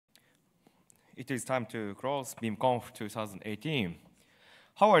it is time to close vim-conf 2018.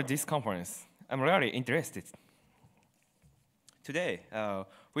 How are this conference? I'm really interested. Today,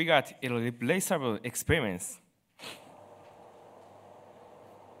 we got a replaceable experience.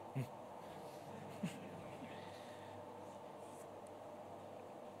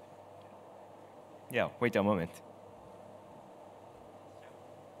 Yeah, wait a moment.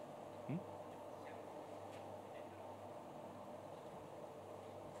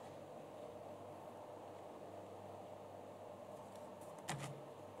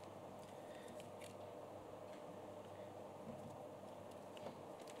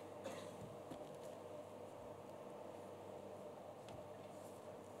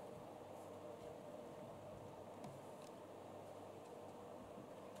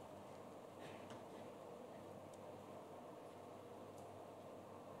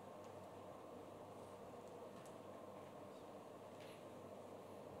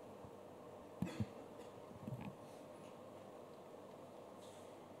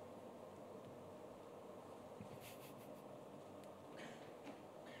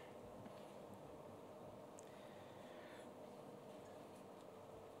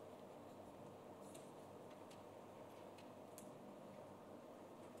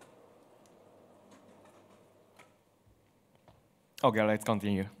 Okay, let's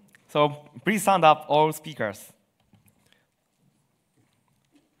continue. So please stand up, all speakers.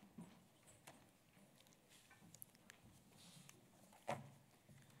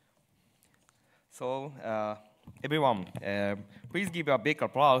 So everyone, please give a big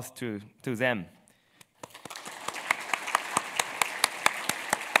applause to them.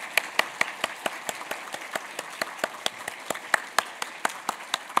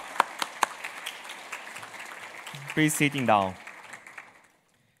 Please sitting down.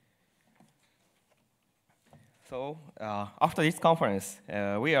 So after this conference,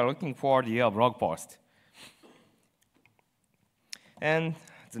 we are looking for your blog post. And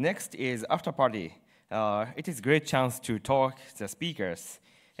the next is after party. It is a great chance to talk to the speakers.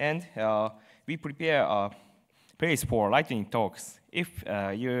 And we prepare a place for lightning talks. If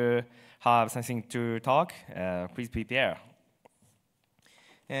you have something to talk, please prepare.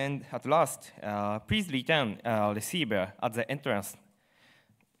 And at last, please return a receiver at the entrance.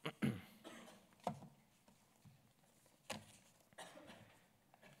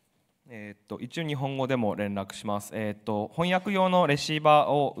 一応日本語でも連絡します。翻訳用のレシーバー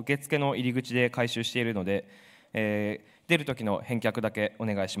を受付の入り口で回収しているので、出る時の返却だけお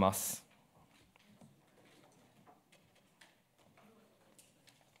願いします。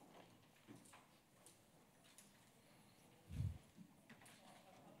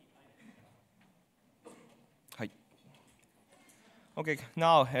はい。Okay,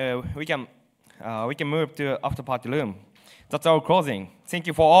 now we can move to after party room. That's our closing. Thank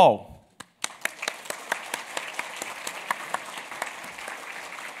you for all.